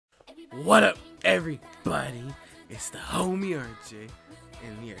What up, everybody? It's the homie RJ,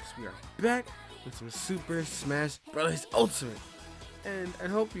 and yes, we are back with some Super Smash Bros. Ultimate. And I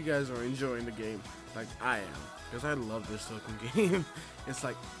hope you guys are enjoying the game like I am, because I love this fucking game. It's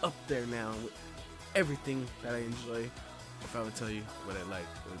like up there now with everything that I enjoy. If I would tell you what I like,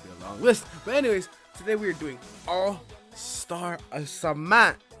 it would be a long list. But anyways, today we are doing All Star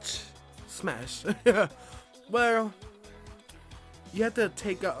Smash. Well, you have to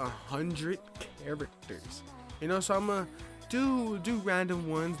take out 100 characters, you know. So I'm gonna do random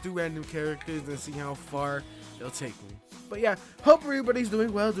ones, do random characters, and see how far it'll take me. But yeah, hope everybody's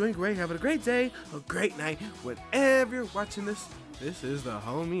doing well, doing great, having a great day, a great night, whenever you're watching this. This is the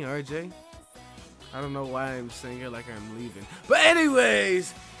homie RJ. I don't know why I'm saying it like I'm leaving, but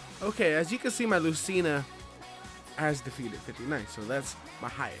anyways, okay. As you can see, my Lucina has defeated 59, so that's my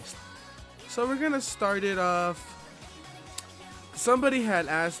highest. So we're gonna start it off. Somebody had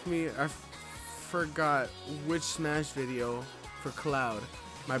asked me, I forgot which Smash video for Cloud.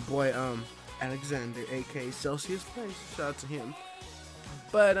 My boy Alexander, aka Celsius Place, shout out to him.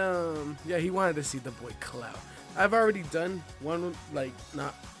 But yeah, he wanted to see the boy Cloud. I've already done one, like,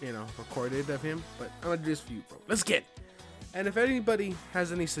 not, you know, recorded of him, but I'm gonna do this for you, bro. Let's get it. And if anybody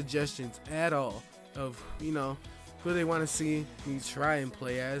has any suggestions at all of, you know, who they want to see me try and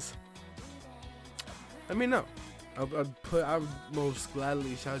play as, let me know. I would most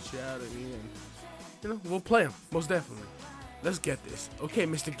gladly shout you out at me, and you know, we'll play him most definitely. Let's get this. Okay,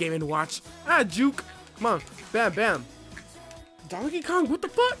 Mr. Game & Watch. Juke. Come on, bam, bam. Donkey Kong, what the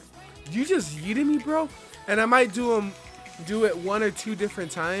fuck? You just yeeted me, bro. And I might do it 1 or 2 different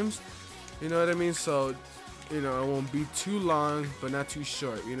times. You know what I mean? So, you know, it won't be too long, but not too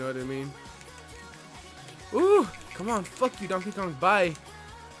short. You know what I mean? Ooh, come on, fuck you, Donkey Kong. Bye.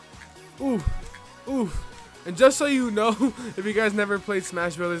 Ooh, ooh. And just so you know, if you guys never played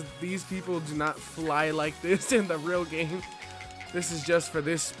Smash Brothers, these people do not fly like this in the real game. This is just for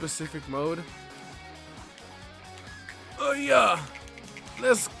this specific mode. Oh yeah,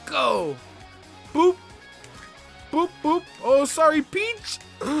 let's go. Boop, boop, boop. Oh, sorry, Peach.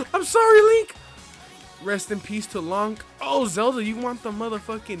 I'm sorry, Link. Rest in peace to Lonk. Oh, Zelda, you want the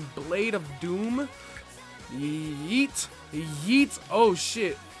motherfucking Blade of Doom? Yeet, yeet. Oh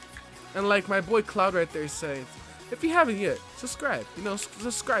shit. And like my boy Cloud right there says, if you haven't yet, subscribe. You know,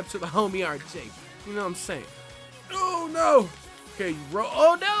 subscribe to the homie RJ. You know what I'm saying? Oh no! Okay,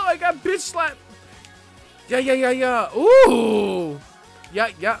 oh no! I got bitch slapped. Yeah, yeah, yeah, yeah. Ooh!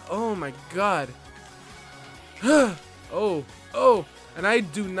 Yeah, yeah. Oh my god. Oh, oh. And I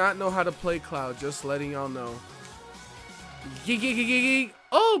do not know how to play Cloud. Just letting y'all know.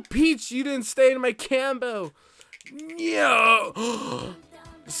 Oh, Peach, you didn't stay in my combo. Yeah.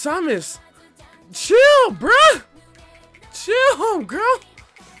 Samus, chill, bruh. Chill, girl.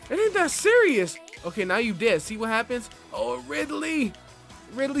 It ain't that serious. Okay, now you dead. See what happens? Oh, Ridley.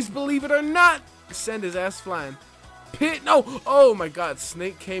 Ridley's Believe It or Not. Send his ass flying. Pit, no. Oh my god,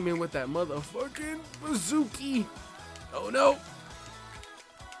 Snake came in with that motherfucking bazooki. Oh no.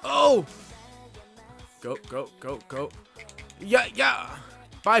 Oh. Go, go, go, go. Yeah, yeah.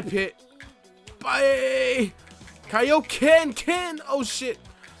 Bye, Pit. Bye. Kaioken, Ken. Oh shit.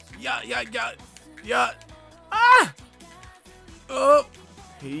 Yeah, yeah, yeah, yeah. Ah! Oh,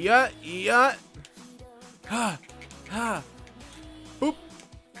 yeah, yeah. Ha, ha. Boop,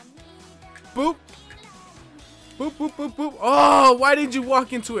 boop, boop, boop, boop, boop. Oh, why did you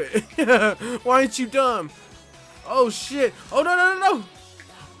walk into it? Why aren't you dumb? Oh shit. Oh no, no, no, no.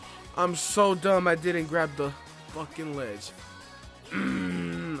 I'm so dumb. I didn't grab the fucking ledge.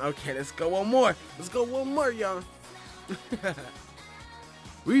 Okay, let's go one more. Let's go one more, y'all.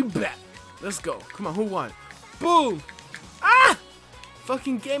 We back. Let's go. Come on, who won? Boom! Ah!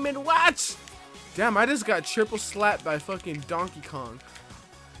 Fucking Game & Watch! Damn, I just got triple slapped by fucking Donkey Kong.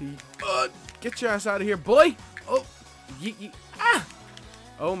 Get your ass out of here, boy! Oh, yeet, yeet. Ah!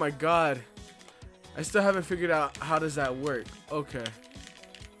 Oh my god. I still haven't figured out how does that work. Okay.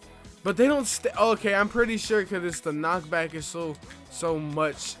 But they don't stay. Okay, I'm pretty sure because it's the knockback is so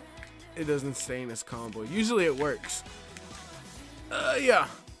much, it doesn't stay in this combo. Usually it works. Yeah.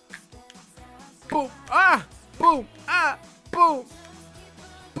 Boom. Ah. Boom. Ah. Boom.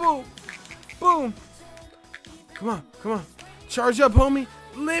 Boom. Boom. Come on. Come on. Charge up, homie.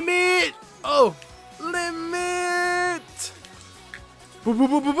 Limit. Oh. Limit. Boom. Boom.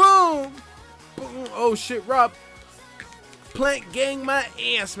 Boom. Boom. Boom. Boom. Oh shit, Rob. Plant gang my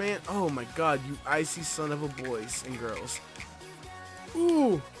ass, man. Oh my god, you icy son of a boys and girls.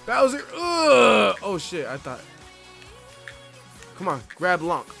 Ooh. Bowser. Ugh. Oh shit, I thought. Come on, grab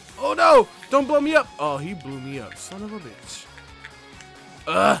Lonk. Oh no! Don't blow me up! Oh, he blew me up. Son of a bitch.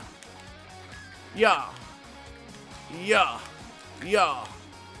 Yeah. Yeah. Yeah.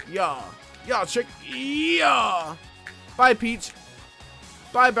 Yeah. Yeah, chick. Yeah. Bye, Peach.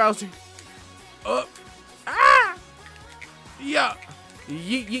 Bye, Bowser. Up. Ah. Yeah.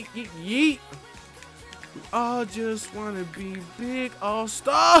 Yeet, yeet, yeet, yeet. We all just wanna be big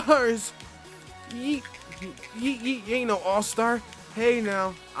all-stars. Yeet, yeet, yeet, yeet. You ain't no all-star. Hey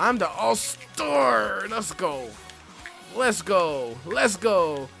now, I'm the all-star. Let's go. Let's go. Let's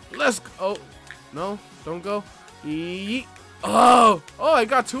go. Let's go. Oh, no, don't go. Yeet. Oh, I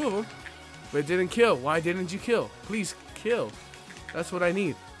got 2 of them. But it didn't kill. Why didn't you kill? Please kill. That's what I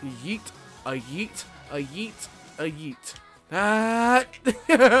need. Yeet, a yeet, a yeet, a yeet. Ah,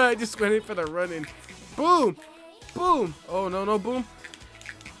 I just went in for the run-in. Boom, boom. Oh, no, no, boom.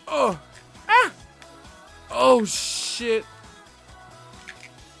 Oh, ah. Oh, shit.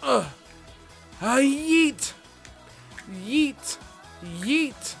 Yeet. Yeet.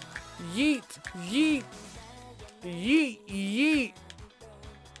 Yeet. Yeet. Yeet. Yeet. Yeet.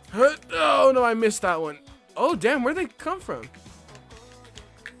 Oh, no, I missed that one. Oh, damn, where'd they come from?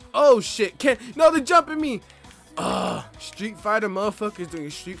 Oh, shit. No, they're jumping me. Street Fighter motherfuckers doing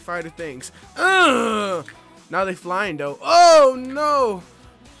Street Fighter things. Now they flying, though. Oh, no.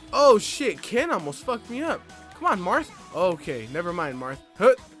 Oh, shit. Ken almost fucked me up. Come on, Marth. Okay, never mind, Marth.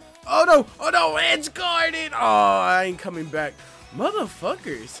 Oh, no. Oh, no. Edge guarded. Oh, I ain't coming back.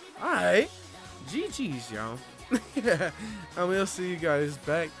 Motherfuckers. All right. GG's, y'all. And we'll see you guys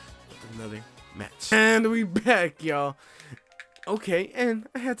back with another match. And we back, y'all. Okay, and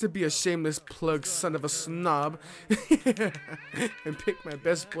I had to be a shameless plug son of a snob and pick my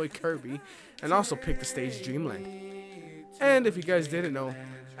best boy Kirby and also pick the stage Dreamland. And if you guys didn't know,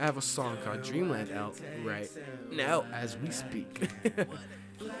 I have a song called Dreamland out right now as we speak.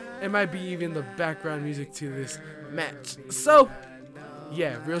 It might be even the background music to this match. So,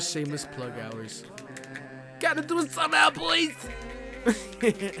 yeah, real shameless plug hours. Gotta do it somehow, please.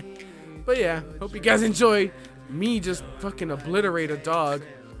 But yeah, hope you guys enjoyed me just fucking obliterate a dog,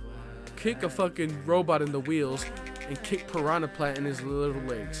 kick a fucking robot in the wheels, and kick Piranha Plat in his little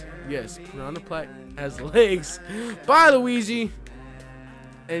legs. Yes, Piranha Plat has legs. Bye, Luigi.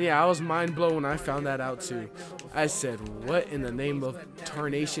 And yeah, I was mind blown when I found that out too. I said, what in the name of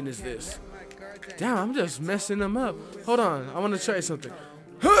tarnation is this? Damn, I'm just messing them up. Hold on, I want to try something.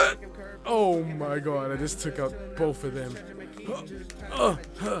 Oh my god, I just took out both of them.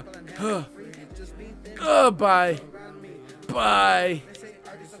 Bye. Bye.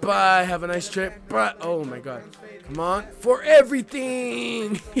 Bye. Have a nice trip. Bye. Oh my god. Come on. For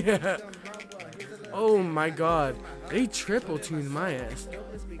everything. Yeah. Oh my god. They triple tuned my ass.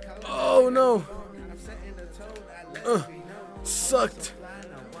 Oh no. Sucked.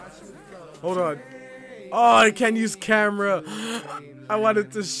 Hold on. Oh, I can't use camera. I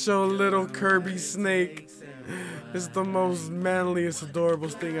wanted to show little Kirby Snake. It's the most manliest, adorable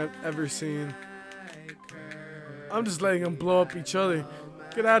thing I've ever seen. I'm just letting them blow up each other.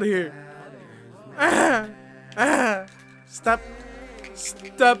 Get out of here. Stop.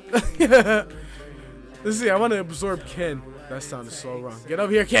 Stop. Let's see, I want to absorb Ken. That sounded so wrong. Get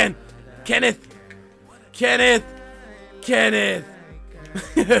over here, Ken. Kenneth. Kenneth. Kenneth.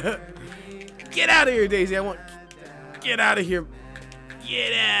 Get out of here, Daisy. Get out of here.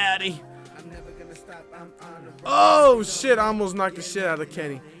 Get out of here. Oh, shit. I almost knocked the shit out of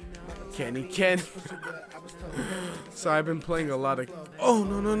Kenny. Ken. So I've been playing a lot of... Oh,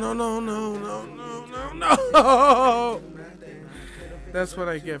 no. That's what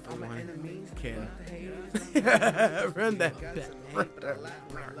I get for one. Ken. Run that back.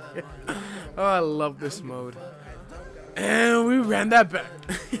 Oh, I love this mode. And we ran that back.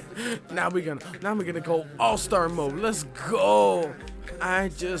 Now we're gonna go all-star mode. Let's go. I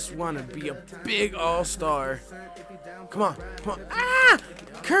just want to be a big all-star. Come on. Ah!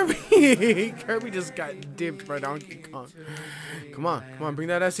 Kirby! Kirby just got dipped by Donkey Kong. Come on, bring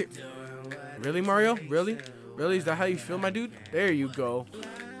that ass here. Really, Mario? Really? Is that how you feel, my dude? There you go.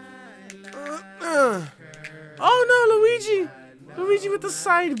 Oh no, Luigi! Luigi with the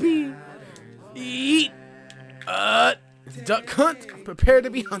side B. Eat! Duck hunt. Prepare to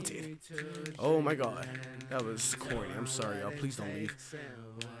be hunted. Oh my god. That was corny. I'm sorry, y'all. Please don't leave.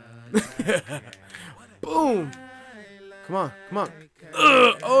 Boom! Come on.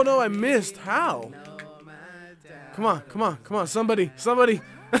 Oh no, I missed. How? Come on. Somebody.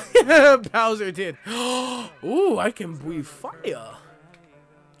 Bowser did. Ooh, I can breathe fire.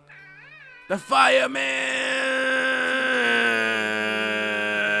 The fireman.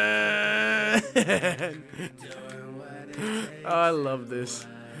 Oh, I love this.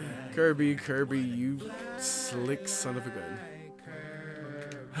 Kirby, you slick son of a gun.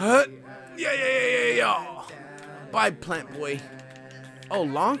 Yeah. Ayo! Bye, plant boy. Oh,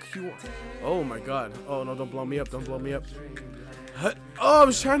 Lonk? Oh my god. Oh no, don't blow me up. Don't blow me up. Oh, I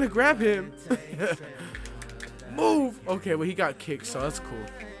was trying to grab him. Move! Okay, well, he got kicked, so that's cool.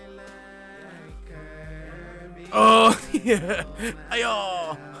 Oh, yeah.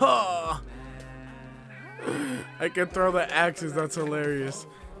 Ayo! Oh. I can throw the axes. That's hilarious.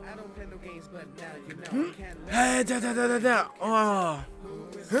 Hey, da da da da da. Oh.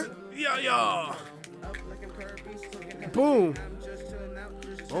 Yeah, yeah. Boom.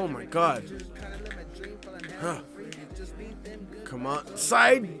 Oh my god. Huh. Come on.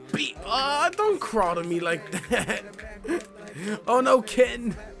 Side B. Oh, don't crawl to me like that. Oh no,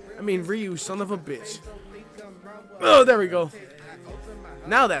 Ken. I mean, Ryu, son of a bitch. Oh, there we go.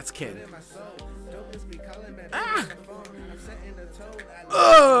 Now that's Ken. Ah.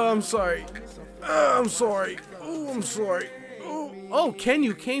 Oh, I'm sorry. I'm sorry. Oh, I'm sorry. Oh, Ken,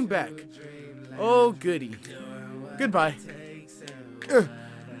 you came back. Oh, goody. Goodbye.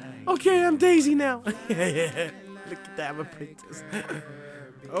 Okay, I'm Daisy now. Look at that, I'm a princess.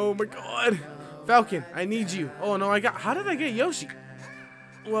 Oh my god. Falcon, I need you. Oh no, how did I get Yoshi?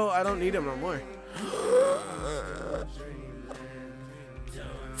 Well, I don't need him no more.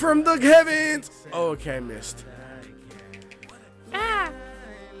 From the heavens. Oh, okay, I missed. Ah.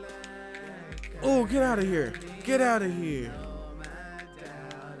 Oh, get out of here. Get out of here.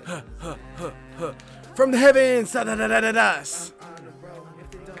 Huh, huh, huh, huh. From the heavens. Da, da, da, da, da, da.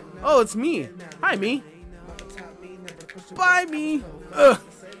 Oh, it's me. Hi, me. Bye, me.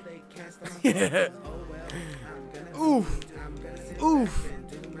 Yeah. Oof. Oof.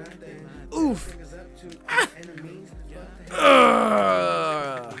 Oof. Ah.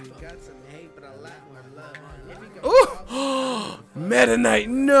 Oh, Meta Knight,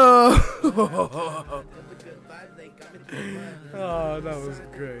 no. Oh, that was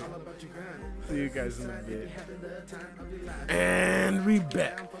great. See you guys in a bit. And we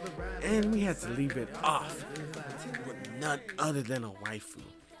back. And we had to leave it off with none other than a waifu.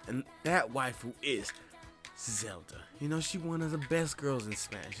 And that waifu is Zelda. You know, she one of the best girls in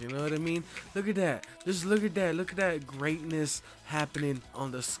Smash. You know what I mean? Look at that. Just look at that. Look at that greatness happening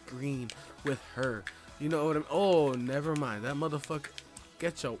on the screen with her. You know what I mean? Oh, never mind. That motherfucker.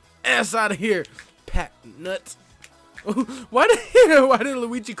 Get your ass out of here, Pat Nuts. Why did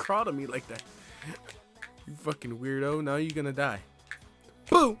Luigi crawl to me like that? You fucking weirdo. Now you're gonna die.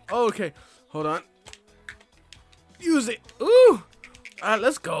 Boom. Oh, okay. Hold on. Use it. Ooh. Alright,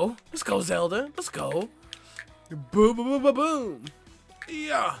 let's go. Let's go, Zelda. Let's go. Boom, boom, boom, boom, boom.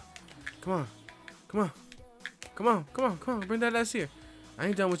 Yeah. Come on. Come on. Come on. Come on. Come on. Bring that ass here. I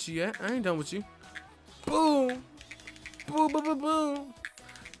ain't done with you yet. I ain't done with you. Boom. Boom, boom, boom, boom.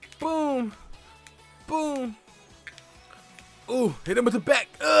 Boom. Boom. Ooh, hit him with the back.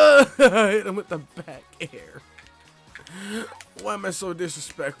 Hit him with the back air. Why am I so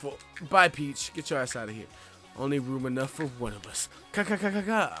disrespectful? Bye, Peach. Get your ass out of here. Only room enough for one of us. Ka.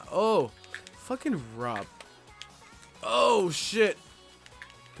 Oh, fucking Rob. Oh, shit.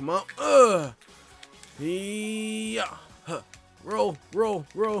 Come on. Yeah. Huh. Roll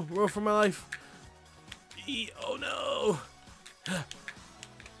for my life. Oh, no.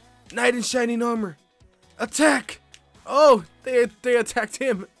 Knight in shining armor. Attack. Oh, they attacked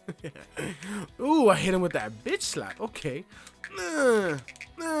him. Ooh, I hit him with that bitch slap. Okay.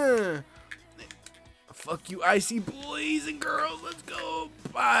 Fuck you, icy boys and girls. Let's go.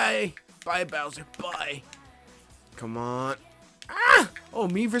 Bye. Bye, Bowser. Bye. Come on. Ah! Oh,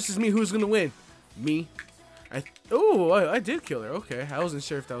 me versus me. Who's gonna win? Me. I did kill her. Okay. I wasn't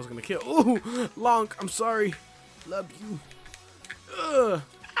sure if that was gonna kill. Ooh, Lonk. I'm sorry. Love you.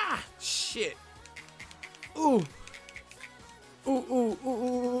 Shit. Ooh.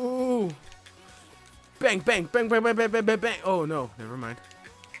 Ooh. Bang. Oh, no. Never mind.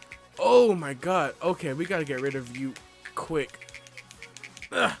 Oh, my God. Okay, we gotta get rid of you quick.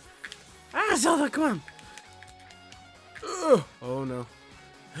 Zelda, come on. Oh, no.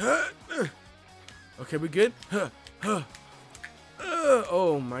 Okay, we good?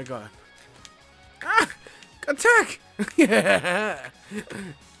 Oh, my God. Attack! Yeah.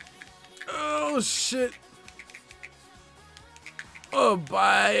 Oh, shit. Oh,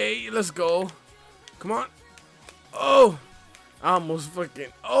 bye. Let's go. Come on. Oh. I almost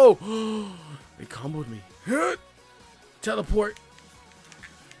fucking. Oh. They comboed me. Teleport.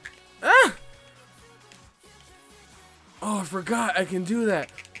 Ah. Oh, I forgot I can do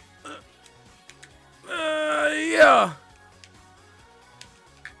that. Yeah.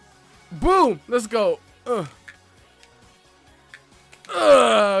 Boom. Let's go.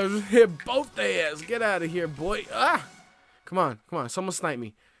 Hit both their ass. Get out of here, boy. Ah. Come on. Someone snipe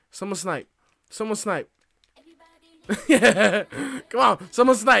me. Someone snipe. Someone snipe. Yeah. Come on.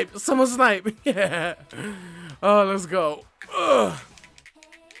 Someone snipe. Someone snipe. Yeah. Oh, let's go. Ugh.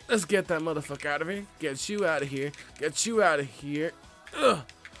 Let's get that motherfucker out of here. Get you out of here. Get you out of here. Ugh.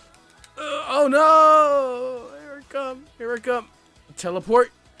 Oh no! Here I come. Here I come.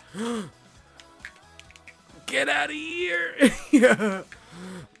 Teleport. Get out of here. Yeah.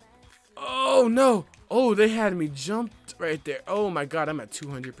 Oh no. Oh, they had me jumped right there. Oh my god, I'm at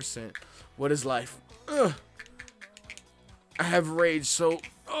 200%. What is life? Ugh. I have rage, so...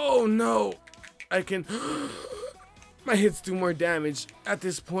 Oh no. I can... My hits do more damage at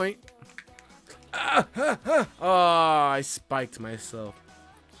this point. Ah, ah, ah. Oh, I spiked myself.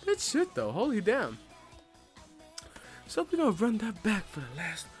 Good shit though. Holy damn. So we're gonna run that back for the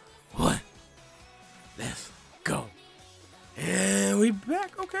last one. Let's go. And we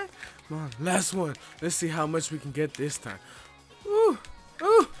back. Okay. Come on, last one. Let's see how much we can get this time. Ooh,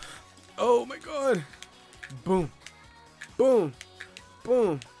 ooh. Oh my god. Boom. Boom.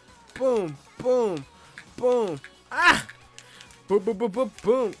 Boom. Boom. Boom. Boom. Ah! Boom, boom, boom, boom,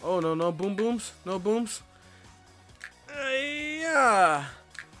 boom. Oh, no, no boom booms. No booms. Yeah.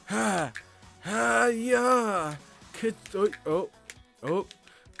 Ha. Ha, yeah. Oh, oh.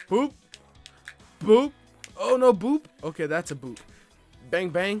 Boop. Boop. Oh, no, boop. Okay, that's a boop. Bang,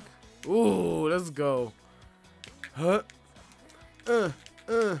 bang. Ooh, let's go. Huh. Oop.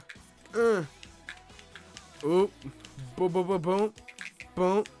 Boom, boom, boom, boom.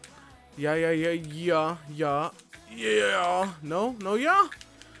 Boom. Yeah, yeah, yeah, yeah, yeah. Yeah. No, no, yeah.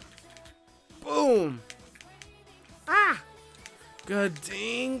 Boom. Ah. Good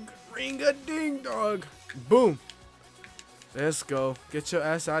ding. Ring a ding dog. Boom. Let's go. Get your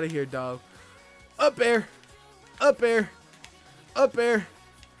ass out of here, dog. Up air. Up air. Up air.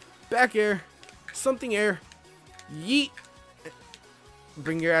 Back air. Something air. Yeet.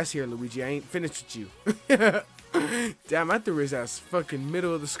 Bring your ass here, Luigi. I ain't finished with you. Damn, I threw his ass fucking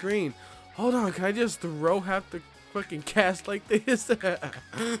middle of the screen. Hold on, can I just throw half the fucking cast like this?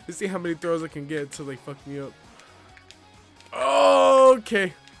 Let's see how many throws I can get until they fuck me up.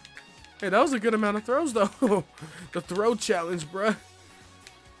 Okay. Hey, that was a good amount of throws, though. The throw challenge, bruh.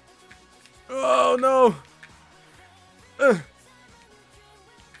 Oh, no. No.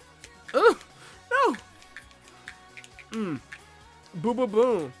 Boom, boom,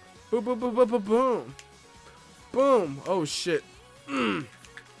 boom. Boom, boom, boom, boom, boom, boom. Boom. Oh, shit.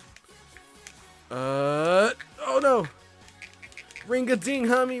 Oh, no. Ring-a-ding,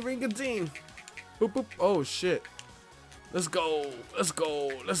 homie. Ring-a-ding. Boop, boop. Oh, shit. Let's go. Let's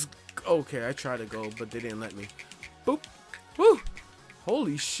go. Let's go. Okay, I tried to go, but they didn't let me. Boop. Woo.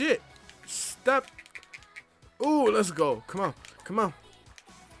 Holy shit. Step. Ooh, let's go. Come on. Come on.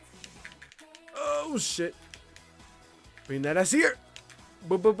 Oh, shit. Bring that ass here.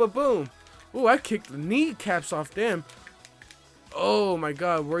 Boom, boom, boom, boom. Ooh, I kicked the kneecaps off them. Oh, my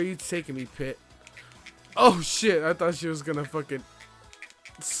God. Where are you taking me, Pit? Oh, shit. I thought she was going to fucking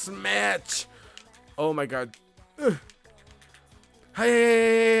smash. Oh, my God.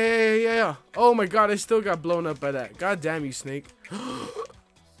 Hey, yeah. Oh my god, I still got blown up by that. God damn you, Snake.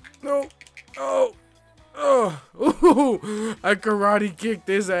 No. Oh. Oh. Ooh. I karate kicked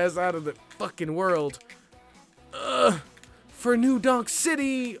his ass out of the fucking world. For New Donk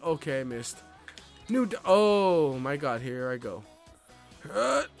City. Okay, I missed. Oh my god, here I go.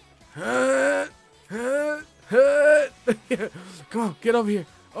 Come on, get over here.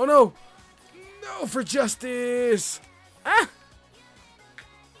 Oh no. No, for justice. Ah.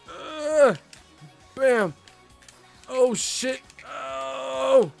 Bam. Oh shit.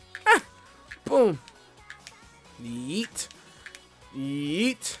 Oh. Ah. Boom. Yeet.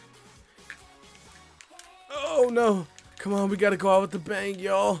 Yeet. Oh no. Come on, we gotta go out with the bang,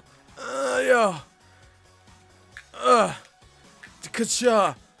 y'all. Yeah.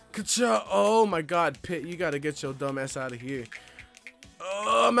 Ka-cha. Ka-cha. Oh my god, Pit, you gotta get your dumb ass out of here.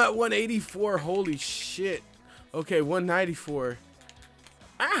 Oh, I'm at 184. Holy shit. Okay, 194.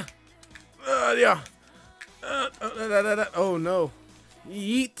 Ah. Yeah. Oh no.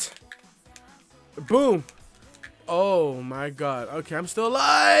 Yeet. Boom. Oh my god. Okay, I'm still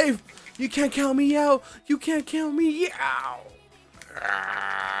alive. You can't count me out. You can't count me out.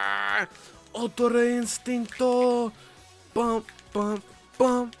 Otro instinto. Bump, bump,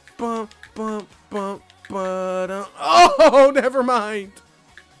 bump, bump, bump, bump, bump. Oh, never mind.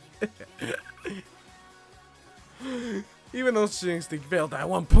 Even though Instinct failed at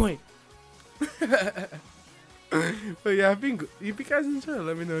one point. But yeah, if you guys enjoyed,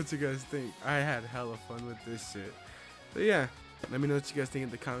 let me know what you guys think. I had hella fun with this shit. But yeah, let me know what you guys think in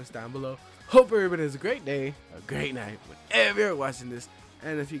the comments down below. Hope everybody has a great day, a great night, whenever you're watching this.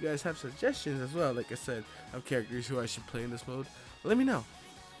 And if you guys have suggestions as well, like I said, of characters who I should play in this mode, let me know.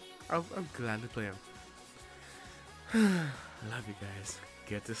 I'll gladly play them. Love you guys.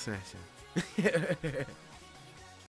 Get to smashing.